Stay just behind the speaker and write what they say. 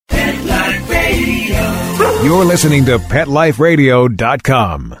You're listening to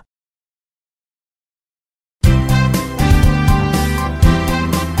PetLifeRadio.com.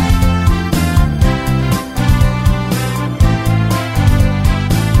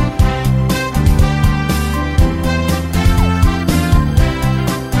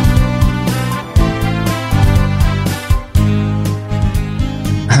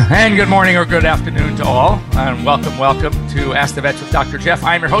 And good morning or good afternoon to all, and welcome to Ask the Vets with Dr. Jeff.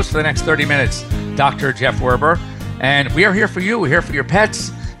 I'm your host for the next 30 minutes, Dr. Jeff Werber, and we are here for you. We're here for your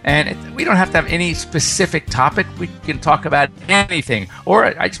pets, and we don't have to have any specific topic. We can talk about anything, or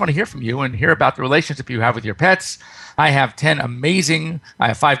I just want to hear from you and hear about the relationship you have with your pets. I have 10 I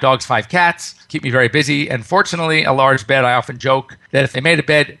have 5 dogs, 5 cats, keep me very busy, and fortunately, a large bed. I often joke that if they made a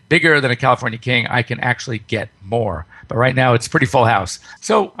bed bigger than a California King, I can actually get more. But right now, it's a pretty full house.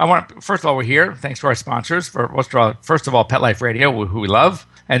 So first of all, we're here. Thanks to our sponsors. First of all, Pet Life Radio, who we love.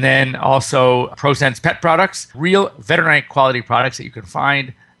 And then also ProSense Pet Products, real veterinary quality products that you can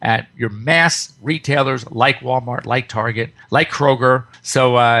find at your mass retailers like Walmart, like Target, like Kroger.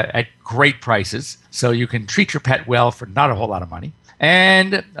 So at great prices. So you can treat your pet well for not a whole lot of money.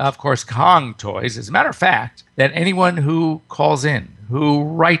 And, of course, Kong Toys. As a matter of fact, that anyone who calls in, who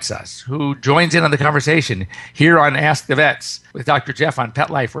writes us, who joins in on the conversation here on Ask the Vets with Dr. Jeff on Pet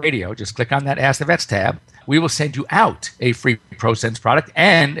Life Radio, just click on that Ask the Vets tab. We will send you out a free ProSense product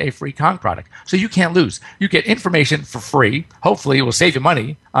and a free Kong product. So you can't lose. You get information for free. Hopefully, it will save you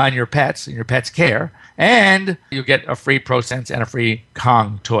money on your pets and your pet's care. And you'll get a free ProSense and a free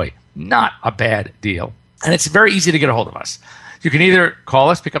Kong toy. Not a bad deal. And it's very easy to get a hold of us. You can either call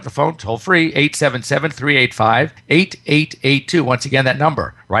us, pick up the phone, toll free, 877-385-8882. Once again, that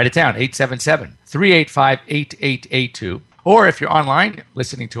number, write it down, 877-385-8882. Or if you're online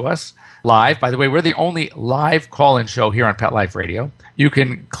listening to us live, by the way, we're the only live call-in show here on Pet Life Radio. You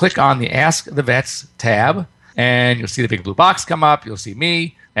can click on the Ask the Vets tab, and you'll see the big blue box come up. You'll see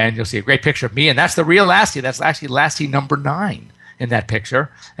me, and you'll see a great picture of me. And that's the real Lassie. That's actually Lassie number 9 in that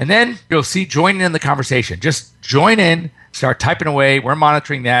picture. And then you'll see joining in the conversation. Just join in. Start typing away. We're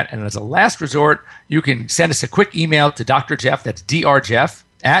monitoring that. And as a last resort, you can send us a quick email to Dr. Jeff. That's drjeff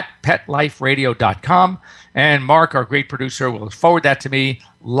at PetLifeRadio.com. And Mark, our great producer, will forward that to me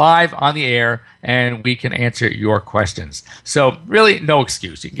live on the air, and we can answer your questions. So really, no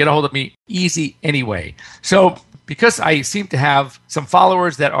excuse. You can get a hold of me easy anyway. So because I seem to have some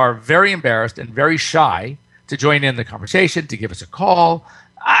followers that are very embarrassed and very shy to join in the conversation, to give us a call,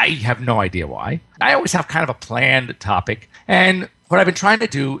 I have no idea why. I always have kind of a planned topic. And what I've been trying to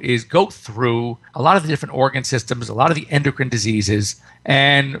do is go through a lot of the different organ systems, a lot of the endocrine diseases.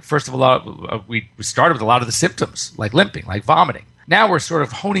 And first of all, we started with a lot of the symptoms, like limping, like vomiting. Now we're sort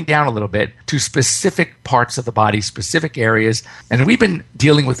of honing down a little bit to specific parts of the body, specific areas. And we've been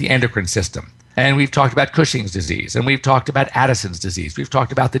dealing with the endocrine system. And we've talked about Cushing's disease, and we've talked about Addison's disease. We've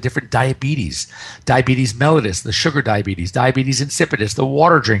talked about the different diabetes, diabetes mellitus, the sugar diabetes, diabetes insipidus, the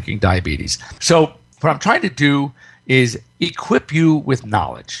water drinking diabetes. So what I'm trying to do is equip you with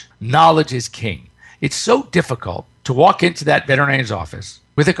knowledge. Knowledge is king. It's so difficult to walk into that veterinarian's office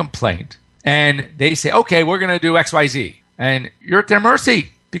with a complaint, and they say, okay, we're going to do XYZ. And you're at their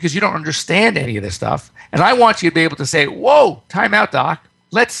mercy because you don't understand any of this stuff. And I want you to be able to say, whoa, time out, doc.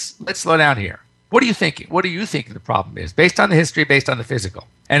 Let's slow down here. What are you thinking? What do you think the problem is based on the history, based on the physical?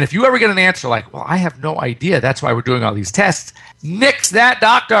 And if you ever get an answer like, well, I have no idea, that's why we're doing all these tests, nix that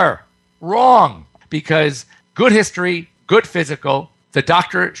doctor. Wrong. Because good history, good physical, the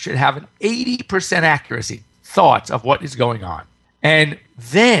doctor should have an 80% accuracy thoughts of what is going on. And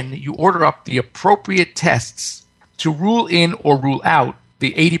then you order up the appropriate tests to rule in or rule out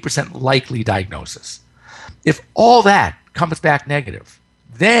the 80% likely diagnosis. If all that comes back negative,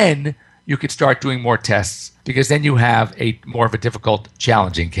 then you could start doing more tests because then you have a more of a difficult,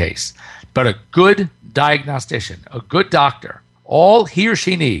 challenging case. But a good diagnostician, a good doctor, all he or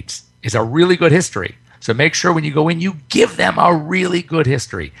she needs is a really good history. So make sure when you go in, you give them a really good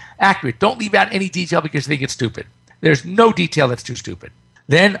history. Accurate. Don't leave out any detail because you think it's stupid. There's no detail that's too stupid.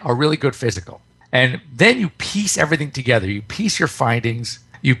 Then a really good physical. And then you piece everything together. You piece your findings,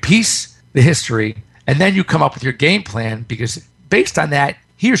 you piece the history, and then you come up with your game plan because based on that,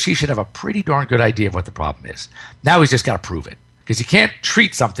 he or she should have a pretty darn good idea of what the problem is. Now he's just got to prove it because you can't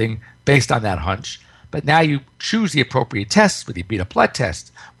treat something based on that hunch. But now you choose the appropriate tests with a blood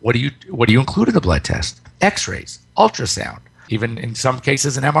test. What do you include in the blood test? X-rays, ultrasound, even in some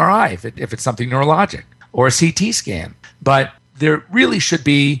cases an MRI if it's something neurologic, or a CT scan. But there really should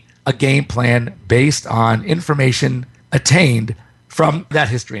be a game plan based on information attained from that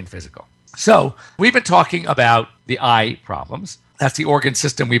history and physical. So we've been talking about the eye problems. That's the organ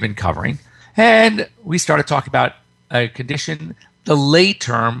system we've been covering. And we started talking about a condition. The lay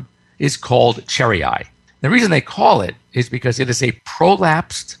term is called cherry eye. The reason they call it is because it is a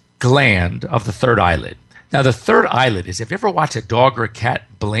prolapsed gland of the third eyelid. Now, the third eyelid is, if you ever watch a dog or a cat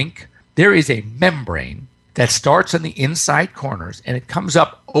blink, there is a membrane that starts on the inside corners and it comes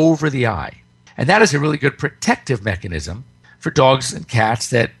up over the eye. And that is a really good protective mechanism for dogs and cats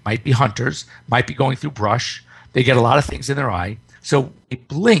that might be hunters, might be going through brush. They get a lot of things in their eye. So they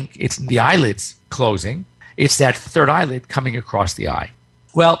blink, it's the eyelids closing. It's that third eyelid coming across the eye.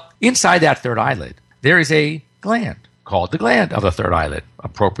 Well, inside that third eyelid, there is a gland called the gland of the third eyelid,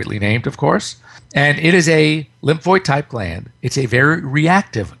 appropriately named, of course. And it is a lymphoid type gland. It's a very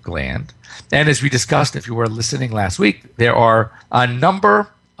reactive gland. And as we discussed, if you were listening last week, there are a number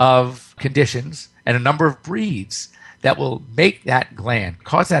of conditions and a number of breeds that will make that gland,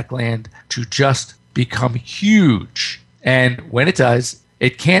 cause that gland to just become huge. And when it does,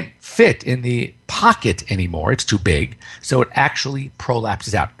 it can't fit in the pocket anymore. It's too big. So it actually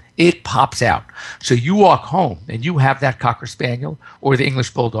prolapses out. It pops out. So you walk home and you have that Cocker Spaniel or the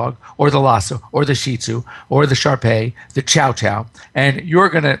English Bulldog or the Lhasa or the Shih Tzu or the Shar Pei, the Chow Chow, and you're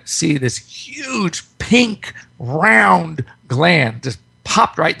going to see this huge pink round gland just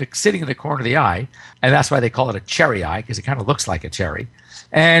popped sitting in the corner of the eye. And that's why they call it a cherry eye, because it kind of looks like a cherry.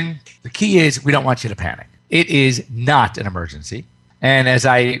 And the key is, we don't want you to panic. It is not an emergency. And as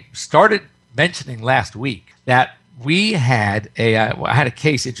I started mentioning last week, that I had a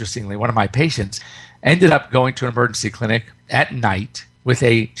case, interestingly, one of my patients ended up going to an emergency clinic at night with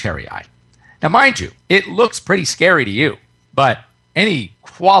a cherry eye. Now, mind you, it looks pretty scary to you, but any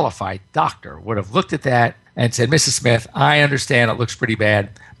qualified doctor would have looked at that and said, Mrs. Smith, I understand it looks pretty bad,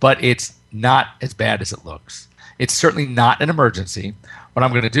 but it's not as bad as it looks. It's certainly not an emergency. What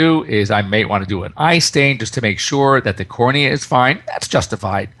I'm going to do is I may want to do an eye stain just to make sure that the cornea is fine. That's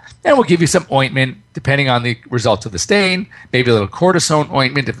justified. And we'll give you some ointment depending on the results of the stain, maybe a little cortisone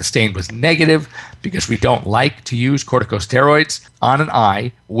ointment if the stain was negative, because we don't like to use corticosteroids on an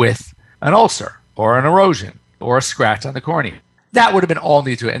eye with an ulcer or an erosion or a scratch on the cornea. That would have been all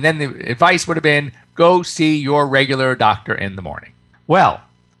needed to it. And then the advice would have been, go see your regular doctor in the morning. Well,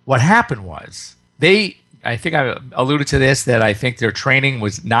 what happened was I think I alluded to this, that I think their training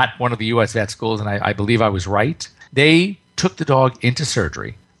was not one of the U.S. vet schools, and I believe I was right. They took the dog into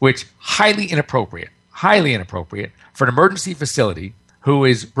surgery, which highly inappropriate for an emergency facility who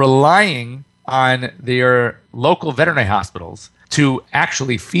is relying on their local veterinary hospitals to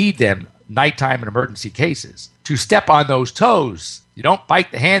actually feed them nighttime in emergency cases. To step on those toes, you don't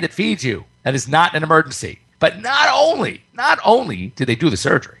bite the hand that feeds you. That is not an emergency. But not only did they do the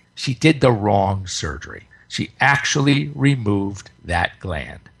surgery, she did the wrong surgery. She actually removed that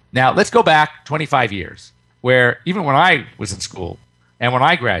gland. Now, let's go back 25 years, where even when I was in school and when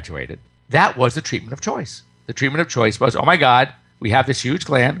I graduated, that was the treatment of choice. The treatment of choice was, oh my God, we have this huge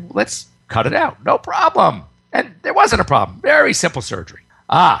gland. Let's cut it out. No problem. And there wasn't a problem. Very simple surgery.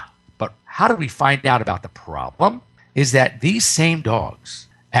 But how did we find out about the problem? Is that these same dogs,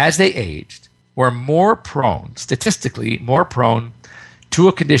 as they aged, were statistically more prone to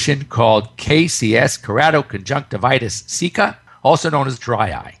a condition called KCS, keratoconjunctivitis sicca, also known as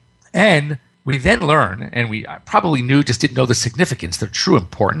dry eye. And we then learn, and we probably just didn't know the significance, the true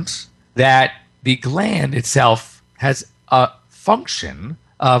importance, that the gland itself has a function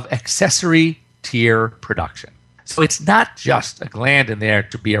of accessory tear production. So it's not just a gland in there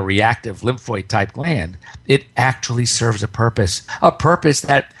to be a reactive lymphoid type gland. It actually serves a purpose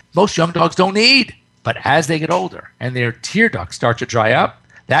that most young dogs don't need. But as they get older and their tear ducts start to dry up,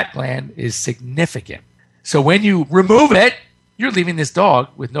 that gland is significant. So when you remove it, you're leaving this dog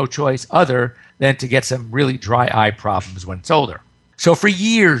with no choice other than to get some really dry eye problems when it's older. So for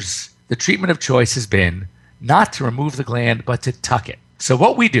years, the treatment of choice has been not to remove the gland, but to tuck it. So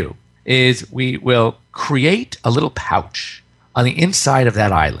what we do is we will create a little pouch on the inside of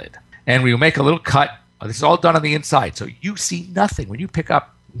that eyelid, and we will make a little cut. This is all done on the inside, so you see nothing when you pick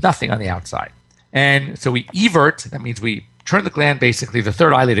up, nothing on the outside. And so we evert, that means we turn the gland, basically the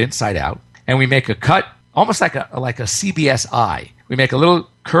third eyelid inside out, and we make a cut almost like a CBS eye. We make a little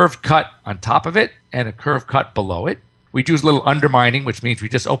curved cut on top of it and a curved cut below it. We do a little undermining, which means we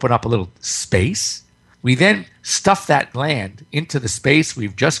just open up a little space. We then stuff that gland into the space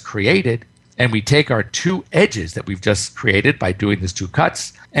we've just created, and we take our two edges that we've just created by doing these two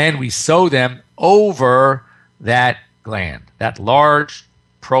cuts, and we sew them over that gland, that large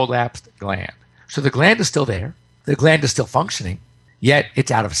prolapsed gland. So the gland is still there. The gland is still functioning, yet it's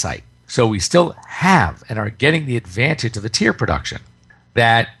out of sight. So we still have and are getting the advantage of the tear production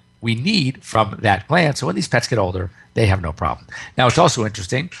that we need from that gland. So when these pets get older, they have no problem. Now, what's also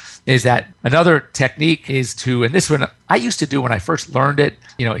interesting is that another technique is to, and this one I used to do when I first learned it,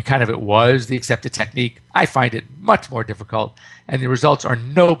 it was the accepted technique. I find it much more difficult, and the results are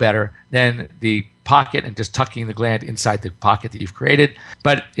no better than the pocket and just tucking the gland inside the pocket that you've created.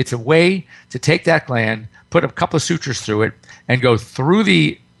 But it's a way to take that gland, put a couple of sutures through it, and go through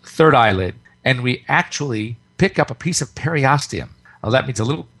the third eyelid, and we actually pick up a piece of periosteum. That means a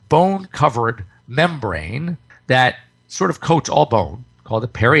little bone-covered membrane that sort of coats all bone, called the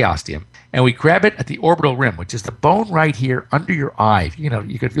periosteum, and we grab it at the orbital rim, which is the bone right here under your eye.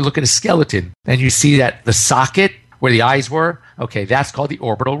 If you look at a skeleton and you see that the socket where the eyes were, okay, that's called the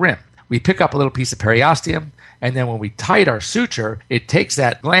orbital rim. We pick up a little piece of periosteum, and then when we tight our suture, it takes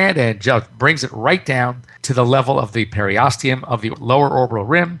that gland and just brings it right down to the level of the periosteum of the lower orbital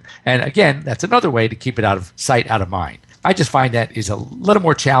rim. And again, that's another way to keep it out of sight, out of mind. I just find that is a little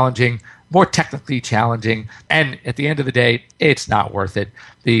more challenging, more technically challenging, and at the end of the day, it's not worth it.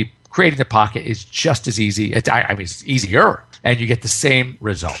 Creating the pocket is just as easy. It's easier, and you get the same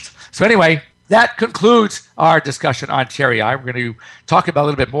result. So anyway, that concludes our discussion on cherry eye. We're going to talk about a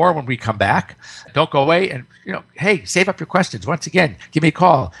little bit more when we come back. Don't go away, and hey, save up your questions. Once again, give me a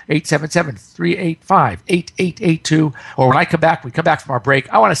call, 877-385-8882. Or when we come back from our break,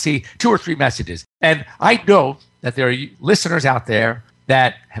 I want to see 2 or 3 messages. And I know that there are listeners out there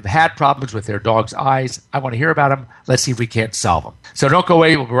that have had problems with their dog's eyes. I want to hear about them. Let's see if we can't solve them. So don't go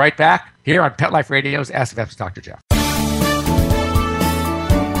away. We'll be right back here on Pet Life Radio's Ask the Vets with Dr. Jeff.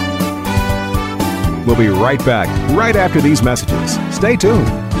 We'll be right back, right after these messages. Stay tuned.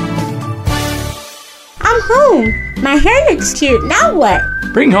 I'm home. My hair looks cute. Now what?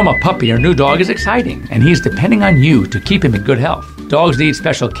 Bringing home a puppy or new dog is exciting, and he's depending on you to keep him in good health. Dogs need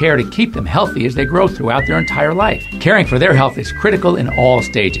special care to keep them healthy as they grow throughout their entire life. Caring for their health is critical in all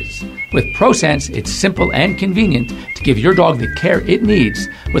stages. With ProSense, it's simple and convenient to give your dog the care it needs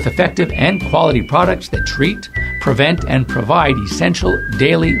with effective and quality products that treat, prevent, and provide essential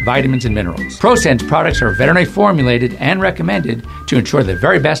daily vitamins and minerals. ProSense products are veterinary formulated and recommended to ensure the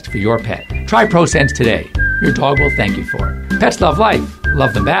very best for your pet. Try ProSense today. Your dog will thank you for it. Pets love life.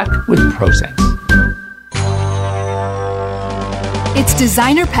 Love them back with ProSense. It's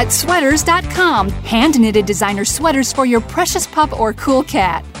DesignerPetSweaters.com. Hand-knitted designer sweaters for your precious pup or cool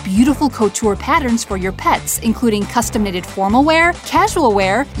cat. Beautiful couture patterns for your pets, including custom-knitted formal wear, casual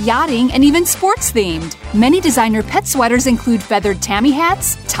wear, yachting, and even sports-themed. Many designer pet sweaters include feathered tammy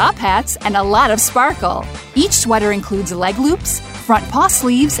hats, top hats, and a lot of sparkle. Each sweater includes leg loops, front paw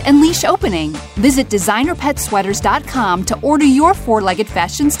sleeves, and leash opening. Visit DesignerPetSweaters.com to order your 4-legged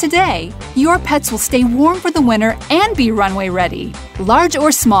fashions today. Your pets will stay warm for the winter and be runway ready. Large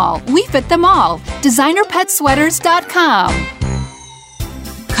or small, we fit them all. DesignerPetSweaters.com.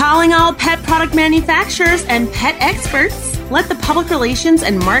 Calling all pet product manufacturers and pet experts. Let the public relations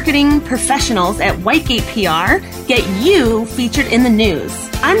and marketing professionals at Whitegate PR get you featured in the news.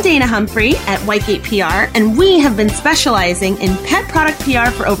 I'm Dana Humphrey at Whitegate PR, and we have been specializing in pet product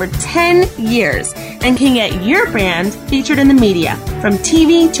PR for over 10 years and can get your brand featured in the media, from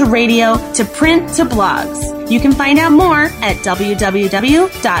TV to radio to print to blogs. You can find out more at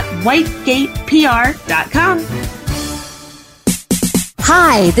www.whitegatepr.com.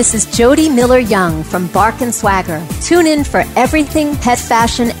 Hi, this is Jody Miller-Young from Bark & Swagger. Tune in for everything pet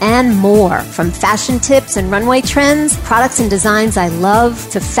fashion and more. From fashion tips and runway trends, products and designs I love,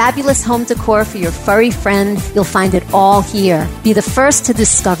 to fabulous home decor for your furry friend, you'll find it all here. Be the first to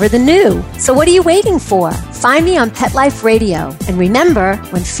discover the new. So what are you waiting for? Find me on Pet Life Radio. And remember,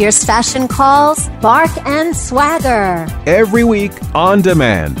 when fierce fashion calls, Bark & Swagger. Every week on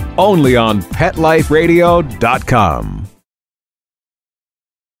demand, only on PetLifeRadio.com.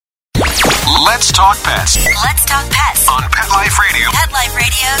 Let's talk pets. Let's talk pets On Pet Life Radio. Pet Life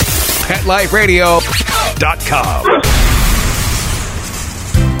Radio. PetLifeRadio.com.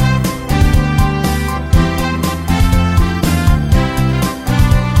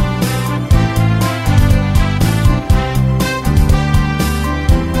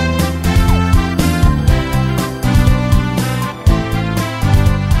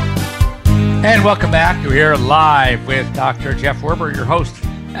 And welcome back. You're here live with Dr. Jeff Werber, your host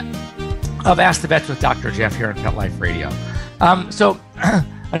of Ask the Vets with Dr. Jeff here on Pet Life Radio. So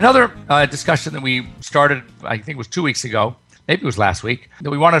another discussion that we started, I think it was 2 weeks ago, maybe it was last week, that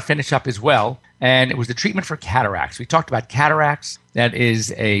we wanted to finish up as well, and it was the treatment for cataracts. We talked about cataracts. That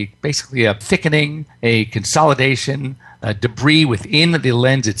is basically a thickening, a consolidation, a debris within the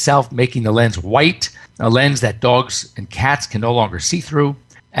lens itself, making the lens white, a lens that dogs and cats can no longer see through,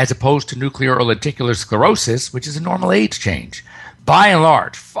 as opposed to nuclear or lenticular sclerosis, which is a normal age change. by and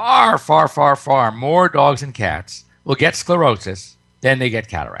large, far, far, far, far more dogs and cats will get sclerosis than they get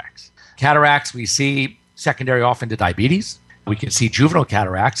cataracts. Cataracts we see secondary often to diabetes. We can see juvenile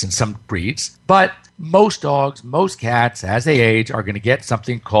cataracts in some breeds, but most dogs, most cats, as they age, are going to get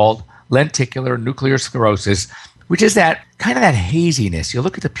something called lenticular nuclear sclerosis, which is that kind of that haziness. You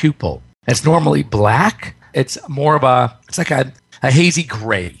look at the pupil, it's normally black. It's more of it's like a hazy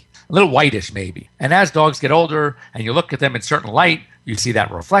gray, a little whitish maybe. And as dogs get older and you look at them in certain light, you see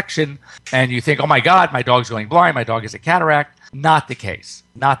that reflection and you think, oh my God, my dog's going blind, my dog has a cataract. Not the case.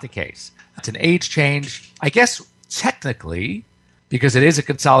 Not the case. It's an age change. I guess technically, because it is a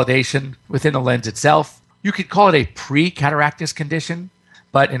consolidation within the lens itself, you could call it a pre-cataractus condition.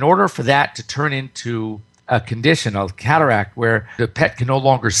 But in order for that to turn into a condition, a cataract, where the pet can no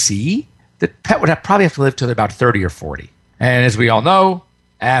longer see, the pet would probably have to live till they're about 30 or 40. And as we all know,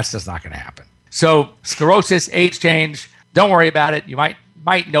 that's just not going to happen. So sclerosis, age change, don't worry about it. You might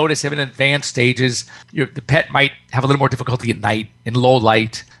notice if in advanced stages, the pet might have a little more difficulty at night, in low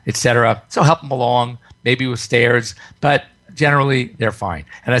light, etc. So help them along, maybe with stairs, but generally they're fine.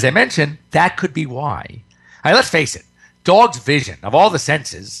 And as I mentioned, that could be why. All right, let's face it, dogs' vision of all the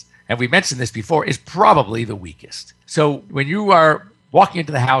senses, and we mentioned this before, is probably the weakest. So when you are walking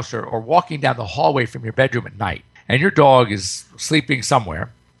into the house or walking down the hallway from your bedroom at night, and your dog is sleeping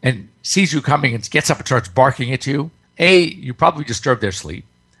somewhere and sees you coming and gets up and starts barking at you, A, you probably disturb their sleep.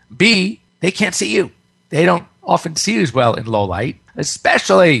 B, they can't see you. They don't often see as well in low light,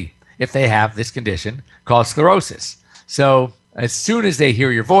 especially if they have this condition called sclerosis. So as soon as they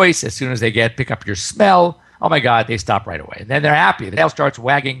hear your voice, as soon as they pick up your smell, oh my God, they stop right away. And then they're happy. The tail starts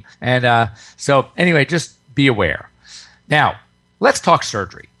wagging. And so anyway, just be aware. Now, let's talk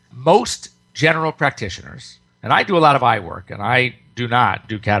surgery. Most general practitioners, and I do a lot of eye work, and I do not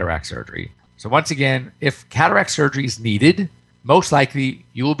do cataract surgery. So once again, if cataract surgery is needed, most likely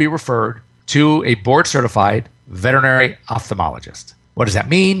you will be referred to a board-certified veterinary ophthalmologist. What does that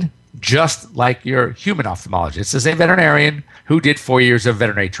mean? Just like your human ophthalmologist is a veterinarian who did 4 years of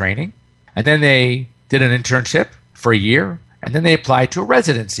veterinary training, and then they did an internship for a year, and then they applied to a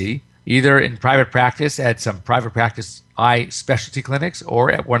residency, either in private practice at some private practice eye specialty clinics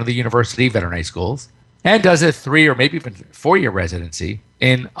or at one of the university veterinary schools, and does a 3 or maybe even 4-year residency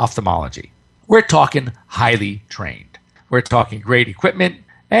in ophthalmology. We're talking highly trained. We're talking great equipment,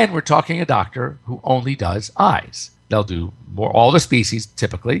 and we're talking a doctor who only does eyes. They'll do all the species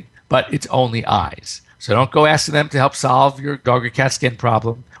typically, but it's only eyes. So don't go asking them to help solve your dog or cat skin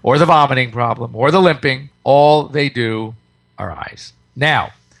problem or the vomiting problem or the limping. All they do are eyes.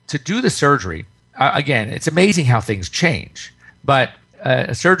 Now, to do the surgery, again, it's amazing how things change, but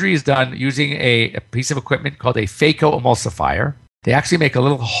a surgery is done using a piece of equipment called a phacoemulsifier. They actually make a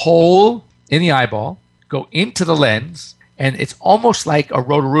little hole in the eyeball, go into the lens, and it's almost like a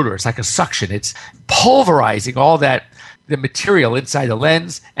roto-rooter. It's like a suction. It's pulverizing all the material inside the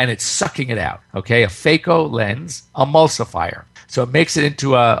lens, and it's sucking it out. Okay, a phaco lens emulsifier. So it makes it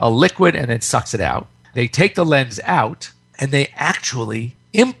into a liquid and then sucks it out. They take the lens out, and they actually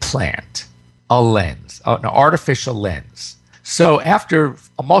implant a lens, an artificial lens. So after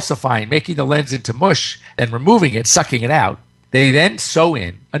emulsifying, making the lens into mush, and removing it, sucking it out, they then sew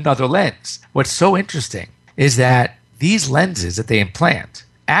in another lens. What's so interesting is that these lenses that they implant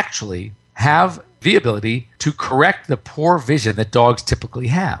actually have the ability to correct the poor vision that dogs typically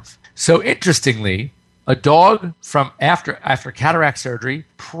have. So interestingly, a dog from after cataract surgery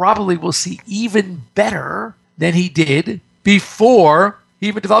probably will see even better than he did before he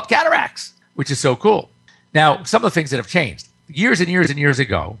even developed cataracts, which is so cool. Now, some of the things that have changed. Years and years and years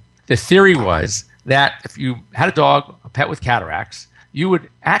ago, the theory was that if you had a dog, a pet with cataracts, you would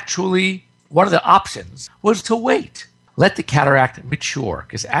actually, one of the options was to wait. Let the cataract mature,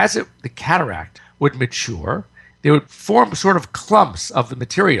 because as the cataract would mature, they would form sort of clumps of the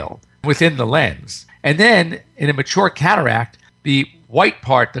material within the lens. And then in a mature cataract, the white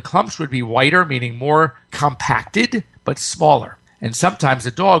part, the clumps would be whiter, meaning more compacted, but smaller. And sometimes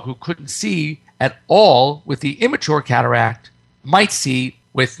a dog who couldn't see at all with the immature cataract might see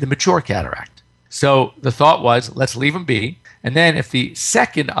with the mature cataract. So the thought was, let's leave them be. And then if the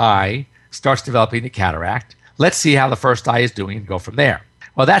second eye starts developing the cataract, let's see how the first eye is doing and go from there.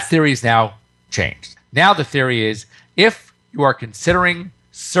 Well, that theory is now changed. Now the theory is, if you are considering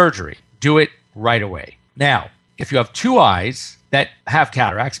surgery, do it right away. Now, if you have two eyes that have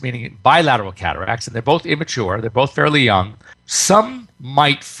cataracts, meaning bilateral cataracts, and they're both immature, they're both fairly young, some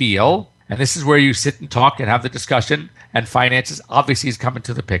might feel, and this is where you sit and talk and have the discussion, and finances obviously is coming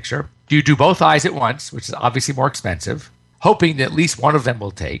to the picture. Do you do both eyes at once, which is obviously more expensive, hoping that at least one of them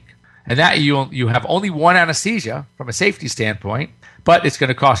will take? And that you have only one anesthesia from a safety standpoint, but it's going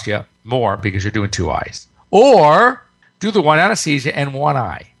to cost you more because you're doing 2 eyes. Or do the one anesthesia and 1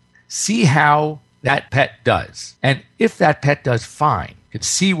 eye. See how that pet does. And if that pet does fine, can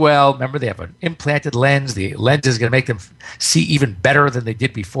see well, remember they have an implanted lens. The lens is going to make them see even better than they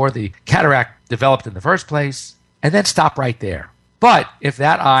did before the cataract developed in the first place. And then stop right there. But if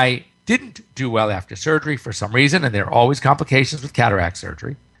that eye didn't do well after surgery for some reason, and there are always complications with cataract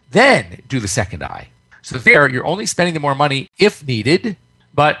surgery, then do the second eye. So there, you're only spending the more money if needed,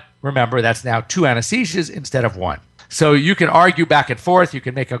 but remember, that's now 2 anesthesias instead of 1. So you can argue back and forth. You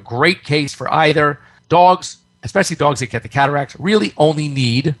can make a great case for either. Dogs, especially dogs that get the cataracts, really only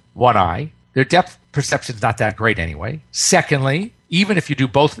need 1 eye. Their depth perception is not that great anyway. Secondly, even if you do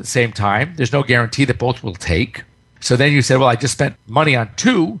both at the same time, there's no guarantee that both will take. So then you said, well, I just spent money on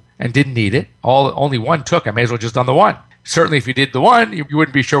 2 and didn't need it. Only 1 took. I may as well just done the 1. Certainly, if you did the 1, you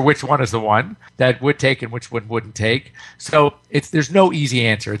wouldn't be sure which one is the one that would take and which one wouldn't take. So there's no easy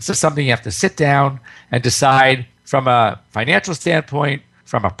answer. It's just something you have to sit down and decide from a financial standpoint,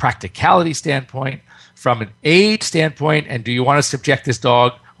 from a practicality standpoint, from an age standpoint, and do you want to subject this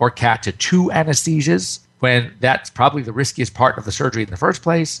dog or cat to 2 anesthesias when that's probably the riskiest part of the surgery in the first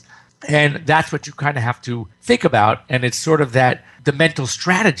place? And that's what you kind of have to think about, and it's sort of the mental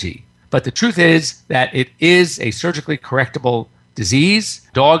strategy. But the truth is that it is a surgically correctable disease.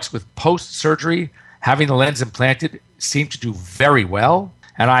 Dogs with post-surgery having the lens implanted seem to do very well.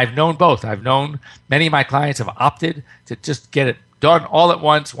 And I've known both. I've known many of my clients have opted to just get it done all at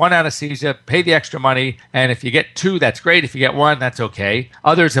once, 1 anesthesia, pay the extra money. And if you get 2, that's great. If you get 1, that's okay.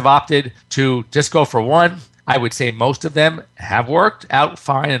 Others have opted to just go for 1. I would say most of them have worked out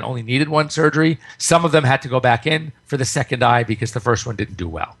fine and only needed 1 surgery. Some of them had to go back in for the second eye because the first one didn't do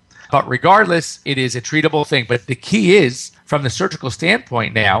well. But regardless, it is a treatable thing. But the key is, from the surgical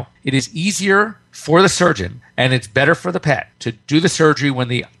standpoint now, it is easier for the surgeon and it's better for the pet to do the surgery when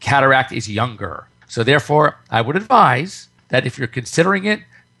the cataract is younger. So therefore, I would advise that if you're considering it,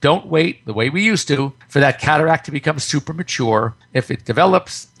 don't wait the way we used to for that cataract to become super mature. If it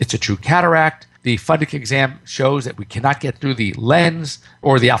develops, it's a true cataract. The fundus exam shows that we cannot get through the lens,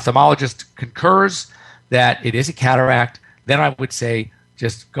 or the ophthalmologist concurs that it is a cataract. Then I would say,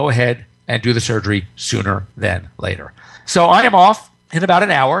 just go ahead and do the surgery sooner than later. So I am off in about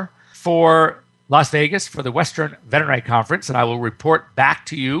an hour for Las Vegas for the Western Veterinary Conference, and I will report back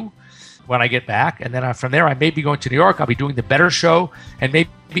to you when I get back. And then from there, I may be going to New York. I'll be doing the Better Show and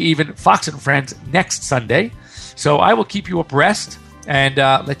maybe even Fox and Friends next Sunday. So I will keep you abreast and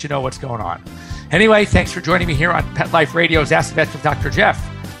let you know what's going on. Anyway, thanks for joining me here on Pet Life Radio's Ask the Vets with Dr. Jeff.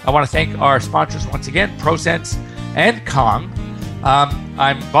 I want to thank our sponsors once again, ProSense and Kong.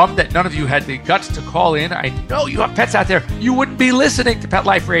 I'm bummed that none of you had the guts to call in. I know you have pets out there. You wouldn't be listening to Pet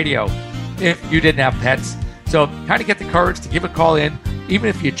Life Radio if you didn't have pets. So kind of get the courage to give a call in, even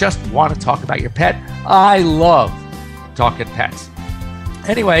if you just want to talk about your pet. I love talking pets.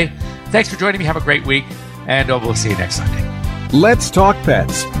 Anyway, thanks for joining me. Have a great week, and we'll see you next Sunday. Let's Talk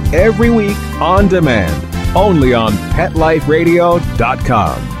Pets, every week on demand, only on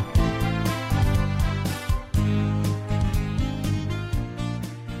PetLifeRadio.com.